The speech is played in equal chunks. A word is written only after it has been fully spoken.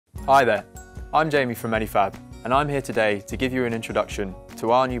Hi there, I'm Jamie from Medifab, and I'm here today to give you an introduction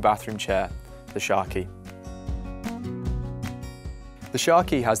to our new bathroom chair, the Sharky. The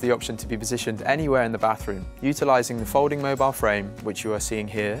Sharky has the option to be positioned anywhere in the bathroom, utilising the folding mobile frame, which you are seeing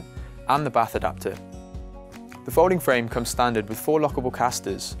here, and the bath adapter. The folding frame comes standard with 4 lockable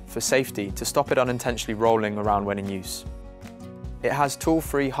casters for safety to stop it unintentionally rolling around when in use. It has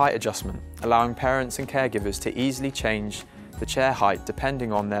tool-free height adjustment, allowing parents and caregivers to easily change the chair height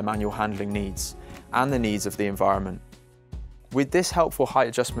depending on their manual handling needs and the needs of the environment. With this helpful height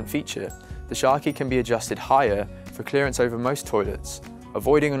adjustment feature, the Sharky can be adjusted higher for clearance over most toilets,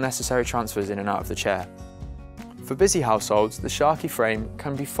 avoiding unnecessary transfers in and out of the chair. For busy households, the Sharky frame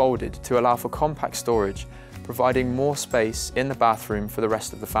can be folded to allow for compact storage, providing more space in the bathroom for the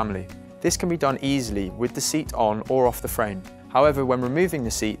rest of the family. This can be done easily with the seat on or off the frame. However, when removing the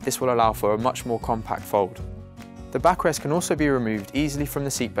seat, this will allow for a much more compact fold. The backrest can also be removed easily from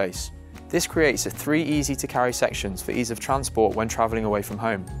the seat base. This creates 3 easy to carry sections for ease of transport when travelling away from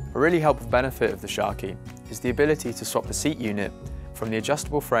home. A really helpful benefit of the Sharky is the ability to swap the seat unit from the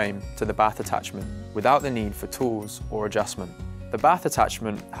adjustable frame to the bath attachment without the need for tools or adjustment. The bath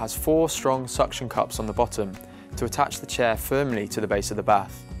attachment has 4 strong suction cups on the bottom to attach the chair firmly to the base of the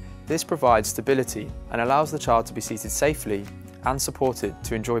bath. This provides stability and allows the child to be seated safely and supported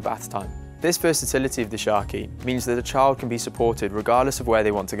to enjoy bath time. This versatility of the Sharky means that a child can be supported regardless of where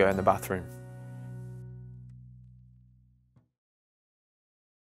they want to go in the bathroom.